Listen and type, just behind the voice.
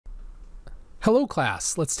Hello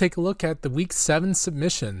class, let's take a look at the week 7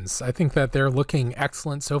 submissions. I think that they're looking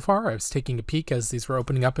excellent so far. I was taking a peek as these were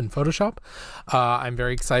opening up in Photoshop. I'm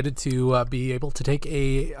very excited to be able to take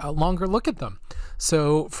a longer look at them.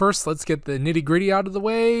 So first, let's get the nitty gritty out of the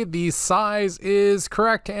way. The size is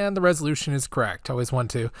correct and the resolution is correct. I always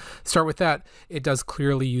want to start with that. It does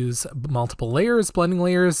clearly use multiple layers, blending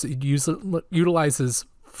layers. It utilizes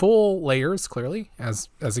full layers clearly as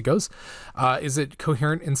it goes. Is it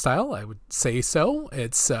coherent in style? I would say so.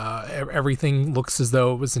 It's everything looks as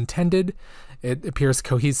though it was intended. It appears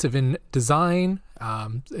cohesive in design.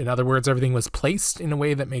 In other words, everything was placed in a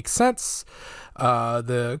way that makes sense.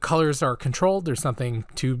 The colors are controlled. There's nothing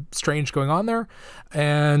too strange going on there.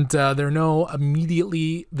 And there are no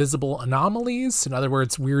immediately visible anomalies. In other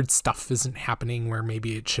words, weird stuff isn't happening where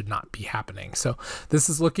maybe it should not be happening. So this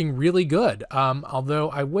is looking really good.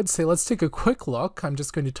 Although I would say, let's take a quick look. I'm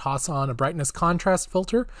just going to toss on a brightness contrast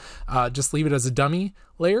filter. Just leave it as a dummy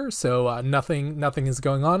layer. So nothing is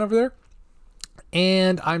going on over there.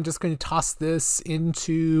 And I'm just going to toss this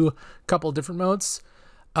into a couple of different modes.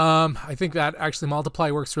 I think that actually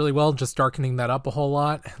multiply works really well, just darkening that up a whole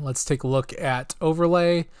lot. Let's take a look at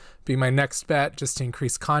overlay, be my next bet, just to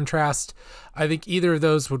increase contrast. I think either of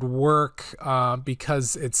those would work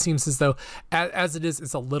because it seems as though as it is,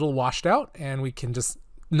 it's a little washed out, and we can just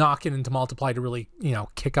knock it into multiply to really,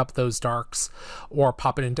 kick up those darks, or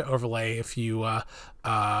pop it into overlay if you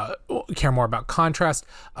care more about contrast.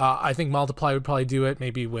 I think multiply would probably do it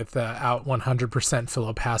maybe without 100% fill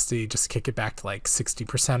opacity, just kick it back to like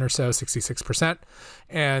 60% or so, 66%.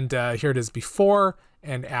 And here it is before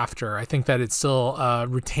and after. I think that it still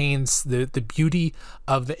retains the beauty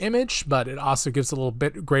of the image, but it also gives a little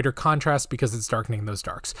bit greater contrast because it's darkening those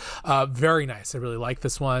darks. Very nice. I really like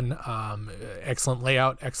this one. Excellent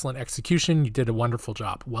layout, excellent execution. You did a wonderful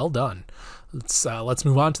job. Well done. Let's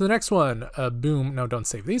move on to the next one. Boom. No, don't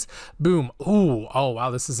save these. Boom. Ooh. Oh,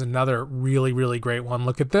 wow. This is another really, really great one.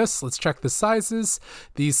 Look at this. Let's check the sizes.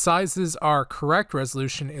 These sizes are correct.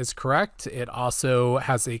 Resolution is correct. It also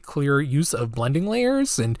has a clear use of blending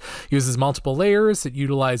layers and uses multiple layers. It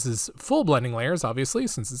utilizes full blending layers, obviously,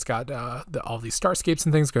 since it's got all these starscapes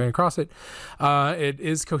and things going across it. It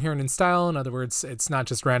is coherent in style. In other words, it's not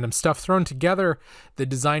just random stuff thrown together. The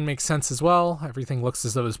design makes sense as well. Everything looks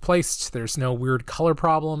as though it was placed. There's no weird color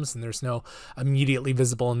problems, and there's no immediately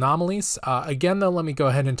visible anomalies. Again, though, let me go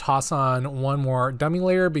ahead and toss on one more dummy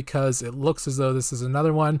layer because it looks as though this is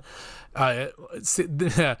another one.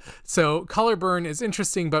 So color burn is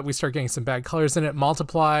interesting, but we start getting some bad colors in it.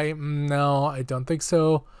 Multiply, no, I don't think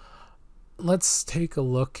so. Let's take a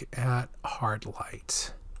look at hard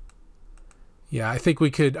light. Yeah, I think you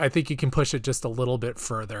can push it just a little bit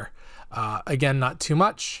further. Again, not too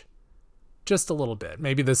much, just a little bit.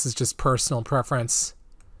 Maybe this is just personal preference,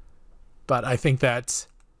 but I think that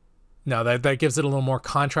that gives it a little more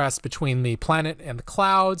contrast between the planet and the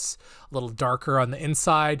clouds, a little darker on the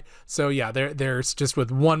inside. So yeah, there's just with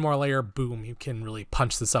one more layer, boom, you can really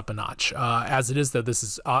punch this up a notch. As it is, though, this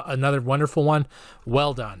is another wonderful one.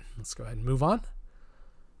 Well done. Let's go ahead and move on.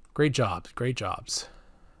 Great jobs. Great jobs.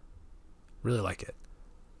 Really like it.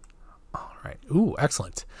 All right. Ooh,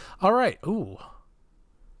 excellent. All right. Ooh,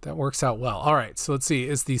 that works out well. All right. So let's see.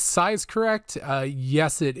 Is the size correct?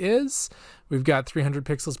 Yes, it is. We've got 300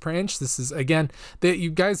 pixels per inch. This is, again, you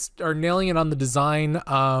guys are nailing it on the design.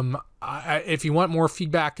 If you want more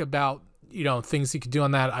feedback about things you could do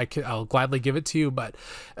on that, I'll gladly give it to you, but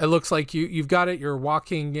it looks like you've got it. You're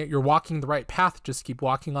walking the right path. Just keep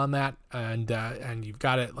walking on that, and you've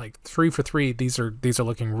got it like 3 for 3. These are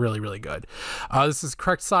looking really, really good. This is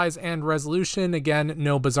correct size and resolution. Again,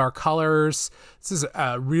 no bizarre colors. This is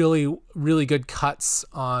really, really good cuts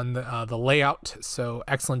on the layout. So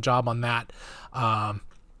excellent job on that.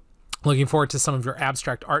 Looking forward to some of your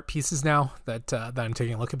abstract art pieces now that I'm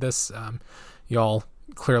taking a look at this. Y'all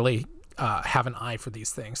clearly have an eye for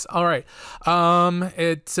these things. All right.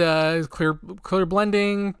 It's clear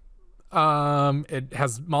blending. It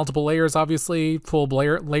has multiple layers, obviously. Full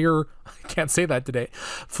layer I can't say that today.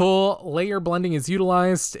 Full layer blending is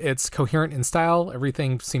utilized. It's coherent in style.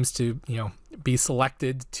 Everything seems to, be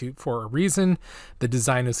selected for a reason. The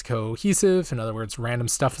design is cohesive. In other words, random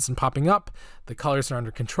stuff isn't popping up. The colors are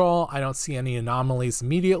under control. I don't see any anomalies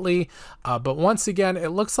immediately. But once again, it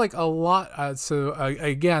looks like a lot.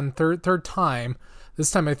 Again, third time.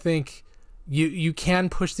 This time I think you can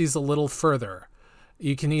push these a little further.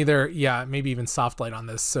 You can either, maybe even soft light on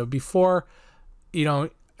this. So before,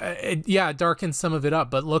 darken some of it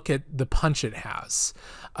up, but look at the punch it has.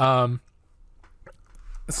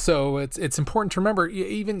 So it's important to remember,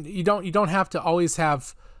 you don't have to always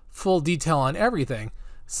have full detail on everything.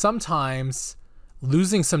 sometimes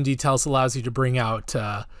losing some details allows you to bring out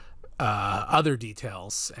other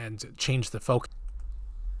details and change the focus.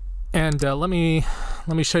 And let me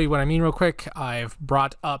show you what I mean real quick. I've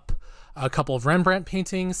brought up a couple of Rembrandt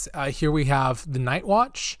paintings. Here we have the Night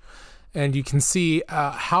Watch, and you can see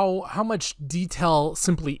how much detail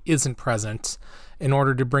simply isn't present in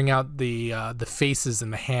order to bring out the faces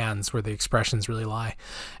and the hands where the expressions really lie.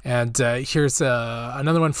 And here's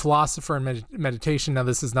another one, Philosopher and Meditation. Now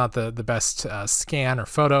this is not the best scan or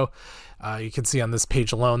photo. You can see on this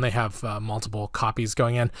page alone they have multiple copies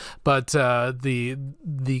going in, but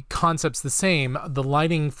the concept's the same. The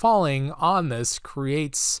lighting falling on this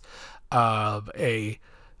creates a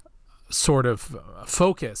sort of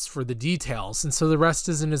focus for the details, and so the rest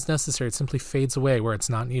isn't as necessary. It simply fades away where it's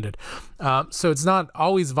not needed. So it's not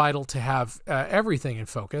always vital to have everything in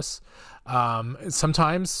focus.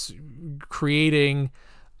 Sometimes creating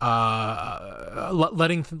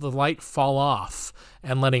letting the light fall off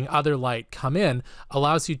and letting other light come in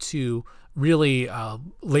allows you to really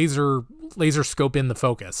laser scope in the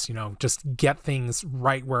focus, you know, just get things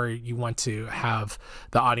right where you want to have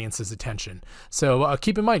the audience's attention. So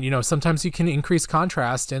keep in mind, you know, sometimes you can increase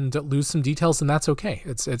contrast and lose some details, and that's okay.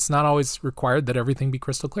 It's not always required that everything be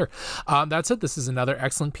crystal clear. That's it. This is another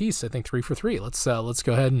excellent piece. I think 3 for 3. Let's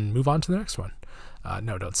go ahead and move on to the next one.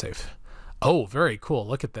 No, don't save. Oh, very cool.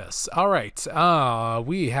 Look at this. All right.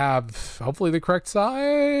 We have hopefully the correct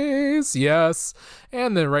size. Yes.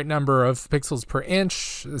 And the right number of pixels per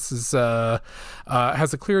inch. This is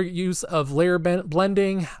has a clear use of layer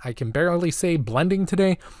blending. I can barely say blending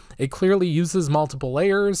today. It clearly uses multiple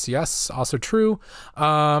layers. Yes, also true.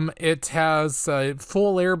 It has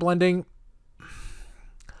full layer blending.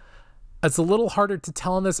 It's a little harder to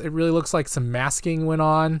tell on this. It really looks like some masking went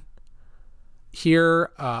on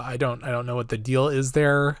here. I don't know what the deal is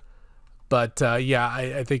there, but yeah,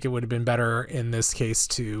 I think it would have been better in this case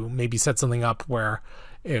to maybe set something up where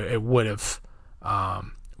it would have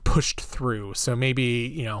pushed through. So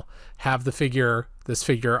maybe, you know, have this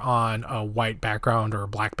figure on a white background or a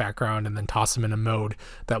black background, and then toss them in a mode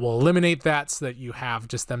that will eliminate that, so that you have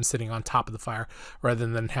just them sitting on top of the fire rather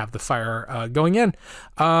than have the fire going in.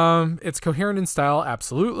 It's coherent in style,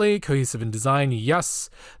 absolutely. Cohesive in design, yes.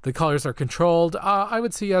 The colors are controlled. I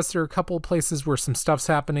would say yes. There are a couple of places where some stuff's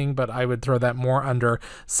happening, but I would throw that more under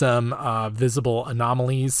some visible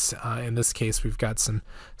anomalies. In this case, we've got some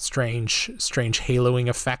strange haloing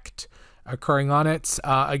effect occurring on it.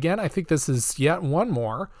 Again, I think this is yet one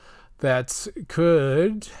more that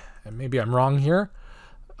could, and maybe I'm wrong here.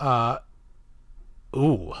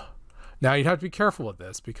 Ooh, now you'd have to be careful with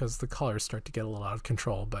this because the colors start to get a little out of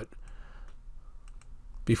control. But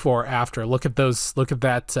before, after, look at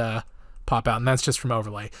that pop out, and that's just from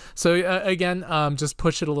overlay. So again, just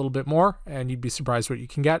push it a little bit more and you'd be surprised what you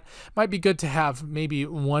can get. Might be good to have maybe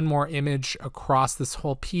one more image across this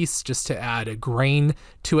whole piece just to add a grain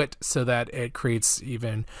to it, so that it creates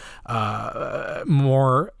even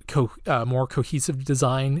more cohesive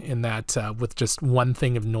design, in that with just one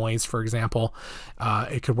thing of noise, for example,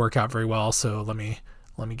 it could work out very well. So let me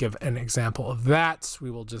give an example of that.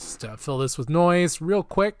 We will just fill this with noise real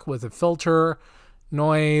quick with a filter.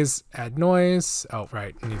 Noise, add noise. Oh,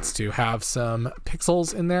 right, it needs to have some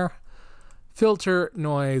pixels in there. Filter,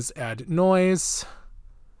 noise, add noise.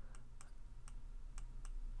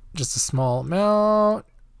 Just a small amount.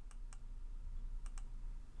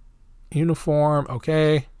 Uniform,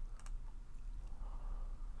 okay.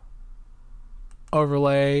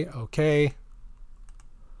 Overlay, okay.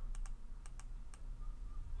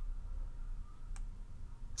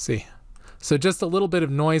 See. So just a little bit of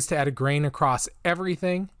noise to add a grain across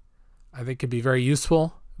everything, I think could be very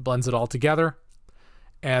useful. Blends it all together.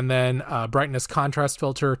 And then brightness contrast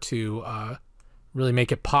filter to really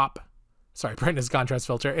make it pop. Sorry, brightness contrast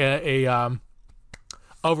filter. A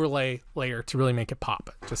overlay layer to really make it pop,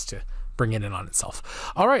 just to bring it in on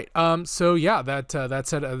itself. All right, so yeah, that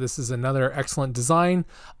said, this is another excellent design.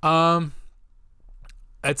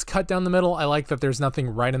 It's cut down the middle. I like that there's nothing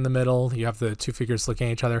right in the middle. You have the two figures looking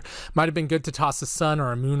at each other. Might have been good to toss a sun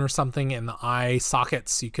or a moon or something in the eye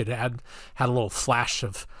sockets. You could had a little flash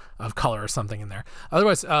of color or something in there.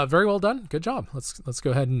 Otherwise, very well done. Good job. Let's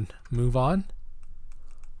go ahead and move on.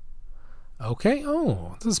 Okay.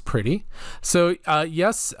 Oh, this is pretty. So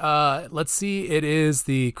yes, let's see. It is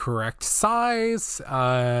the correct size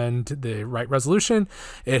and the right resolution.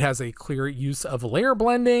 It has a clear use of layer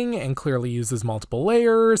blending and clearly uses multiple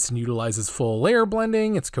layers and utilizes full layer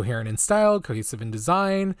blending. It's coherent in style, cohesive in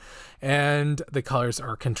design, and the colors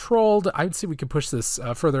are controlled. I would say we could push this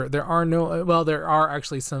further. There are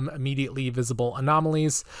actually some immediately visible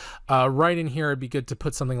anomalies. Right in here, it'd be good to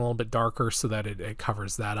put something a little bit darker so that it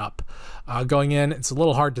covers that up. Going in, it's a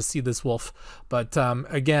little hard to see this wolf, but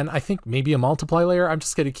again, I think maybe a multiply layer. I'm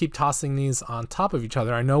just going to keep tossing these on top of each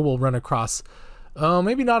other. I know we'll run across,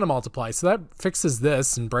 maybe not a multiply, so that fixes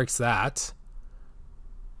this and breaks that.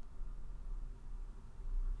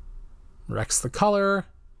 Wrecks the color.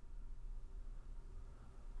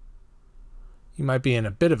 You might be in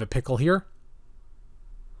a bit of a pickle here.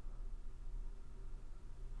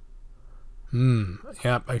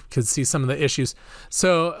 Yeah, I could see some of the issues.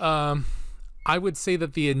 So I would say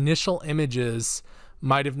that the initial images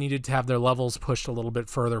might have needed to have their levels pushed a little bit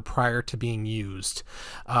further prior to being used,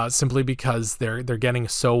 simply because they're getting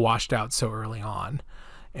so washed out so early on.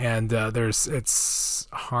 And it's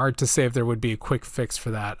hard to say if there would be a quick fix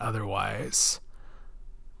for that otherwise.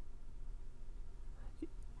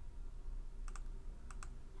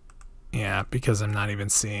 Yeah, because I'm not even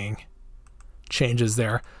seeing changes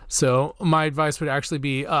there. So my advice would actually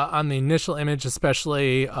be on the initial image,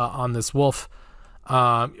 especially on this wolf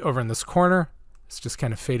over in this corner. It's just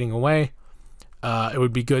kind of fading away. It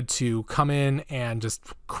would be good to come in and just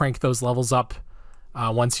crank those levels up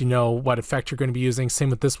once you know what effect you're going to be using. Same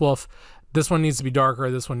with this wolf. This one needs to be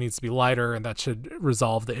darker, this one needs to be lighter, and that should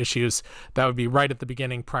resolve the issues. That would be right at the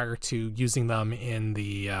beginning prior to using them in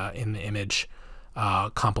the image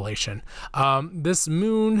compilation. This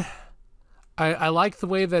moon, I like the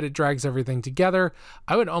way that it drags everything together.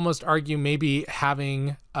 I would almost argue maybe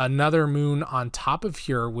having another moon on top of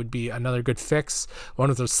here would be another good fix. One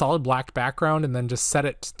with a solid black background, and then just set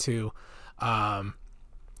it to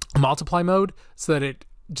multiply mode so that it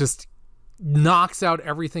just knocks out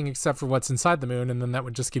everything except for what's inside the moon, and then that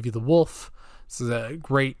would just give you the wolf. This is a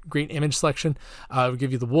great image selection. It would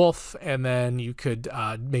give you the wolf, and then you could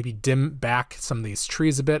maybe dim back some of these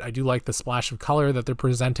trees a bit. I do like the splash of color that they're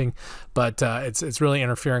presenting, but it's really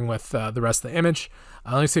interfering with the rest of the image.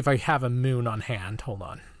 Let me see if I have a moon on hand. Hold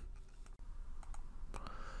on.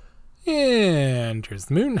 And here's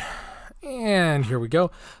the moon. And here we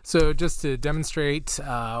go. So just to demonstrate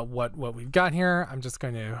what we've got here, I'm just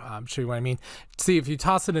going to show you what I mean. See, if you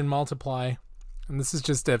toss it in multiply, and this is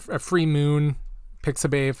just a free moon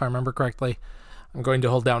Pixabay, if I remember correctly. I'm going to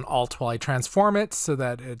hold down Alt while I transform it so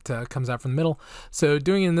that it comes out from the middle. So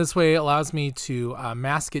doing it in this way allows me to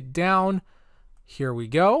mask it down. Here we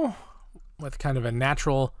go, with kind of a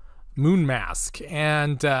natural moon mask.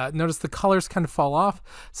 And notice the colors kind of fall off.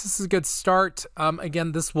 So this is a good start.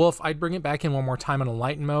 Again, this wolf, I'd bring it back in one more time in a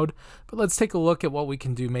lighten mode. But let's take a look at what we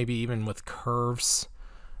can do maybe even with curves.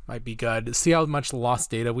 Might be good. See how much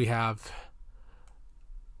lost data we have.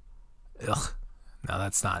 Ugh, no,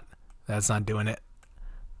 that's not doing it.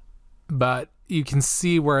 But you can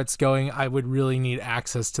see where it's going. I would really need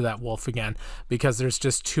access to that wolf again because there's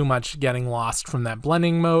just too much getting lost from that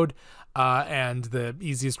blending mode. And the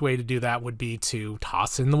easiest way to do that would be to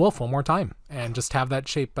toss in the wolf one more time and just have that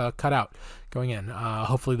shape cut out going in.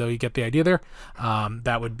 Hopefully, though, you get the idea there.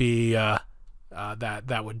 That would be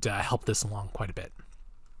that would help this along quite a bit.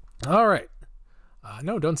 All right.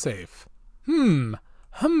 No, don't save.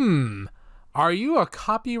 Are you a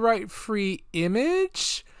copyright-free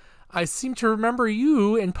image? I seem to remember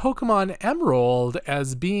you in Pokemon Emerald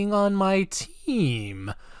as being on my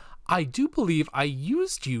team. I do believe I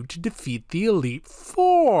used you to defeat the Elite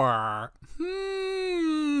Four.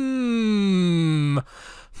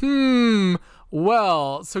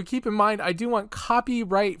 Well, so keep in mind, I do want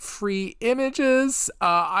copyright-free images.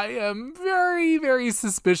 I am very, very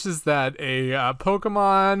suspicious that a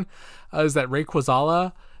Pokemon, is that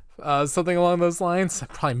Rayquaza? Something along those lines. I'm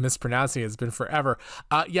probably mispronouncing it. It's been forever.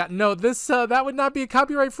 Yeah, no, this that would not be a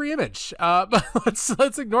copyright-free image. But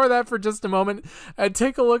let's ignore that for just a moment and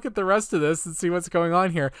take a look at the rest of this and see what's going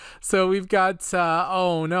on here. So we've got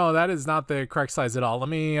oh no, that is not the correct size at all. Let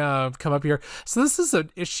me come up here. So this is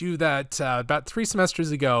an issue that about 3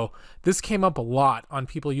 semesters ago, this came up a lot on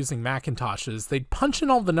people using Macintoshes. They'd punch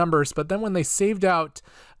in all the numbers, but then when they saved out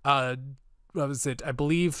what was it? I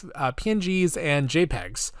believe PNGs and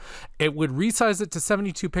JPEGs. It would resize it to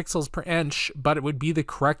 72 pixels per inch, but it would be the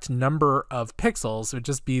correct number of pixels. It would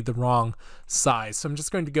just be the wrong size. So I'm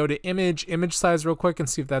just going to go to image size real quick and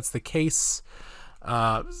see if that's the case.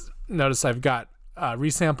 Notice I've got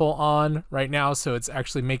resample on right now, so it's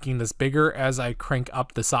actually making this bigger as I crank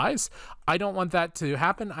up the size. I don't want that to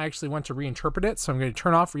happen. I actually want to reinterpret it, so I'm going to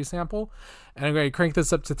turn off resample, and I'm going to crank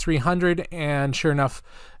this up to 300, and sure enough,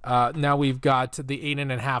 now we've got the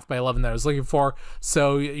 8.5 by 11 that I was looking for.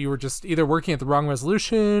 So you were just either working at the wrong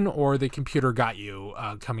resolution or the computer got you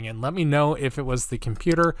coming in. Let me know if it was the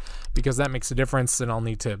computer, because that makes a difference, and I'll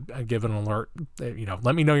need to give an alert.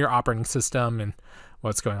 Let me know your operating system and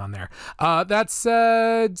what's going on there. That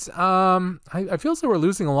said, I feel as though we're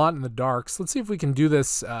losing a lot in the darks. Let's see if we can do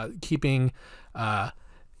this keeping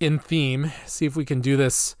in theme. See if we can do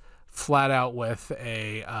this flat out with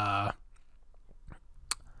a...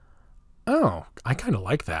 oh, I kind of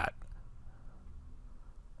like that.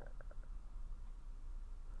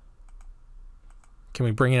 Can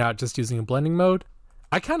we bring it out just using a blending mode?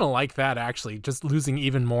 I kind of like that, actually, just losing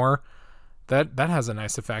even more. That has a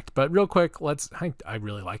nice effect. But real quick, I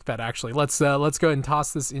really like that, actually. Let's go ahead and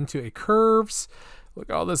toss this into a curves. Look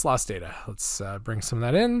at all this lost data. Let's bring some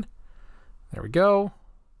of that in. There we go.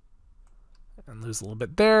 And lose a little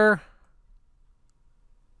bit there.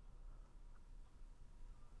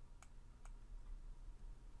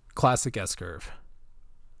 Classic S-curve.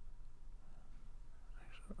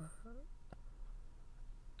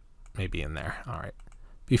 Maybe in there. All right.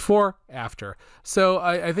 Before, after. So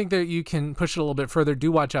I think that you can push it a little bit further.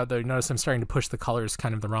 Do watch out, though. You notice I'm starting to push the colors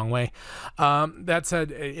kind of the wrong way. That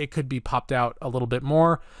said, it could be popped out a little bit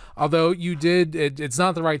more. Although you did, it's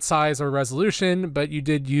not the right size or resolution, but you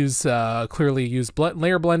did use, clearly use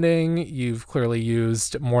layer blending. You've clearly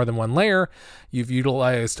used more than one layer. You've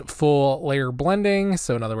utilized full layer blending.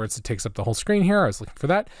 So in other words, it takes up the whole screen here. I was looking for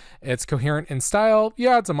that. It's coherent in style.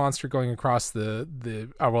 Yeah, it's a monster going across oh,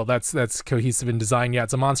 well, that's cohesive in design. Yeah,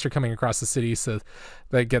 it's a monster coming across the city, so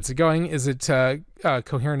that gets it going. Is it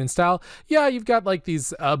coherent in style? Yeah, you've got like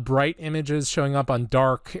these bright images showing up on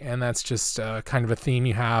dark, and that's just kind of a theme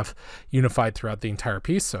you have unified throughout the entire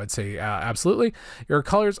piece. So I'd say absolutely. Your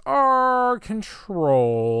colors are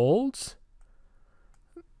controlled.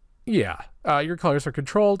 Yeah, your colors are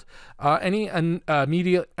controlled. Any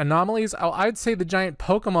immediate anomalies? I'd say the giant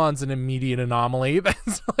Pokemon's an immediate anomaly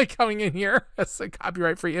that's like coming in here as a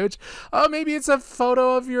copyright-free image. Oh, maybe it's a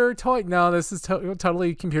photo of your toy. No, this is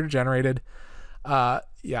totally computer generated.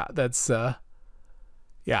 Yeah, that's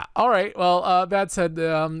yeah. All right. Well, that said,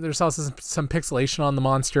 there's also some pixelation on the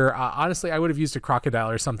monster. Honestly, I would have used a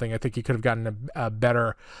crocodile or something. I think you could have gotten a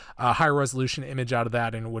better, higher resolution image out of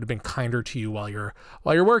that, and it would have been kinder to you while you're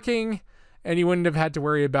working, and you wouldn't have had to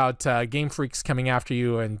worry about Game Freaks coming after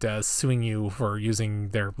you and suing you for using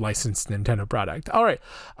their licensed Nintendo product. All right.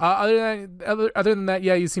 Other than that,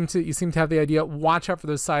 yeah, you seem to have the idea. Watch out for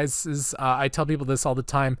those sizes. I tell people this all the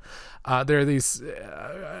time. There are these,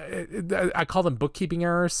 I call them bookkeeping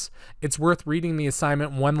errors. It's worth reading the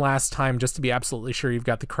assignment one last time just to be absolutely sure you've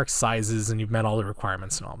got the correct sizes and you've met all the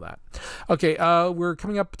requirements and all that. Okay, we're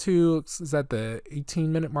coming up to, is that the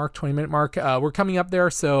 18-minute mark, 20-minute mark? We're coming up there,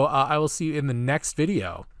 so I will see you in the next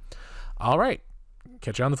video. All right,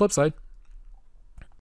 catch you on the flip side.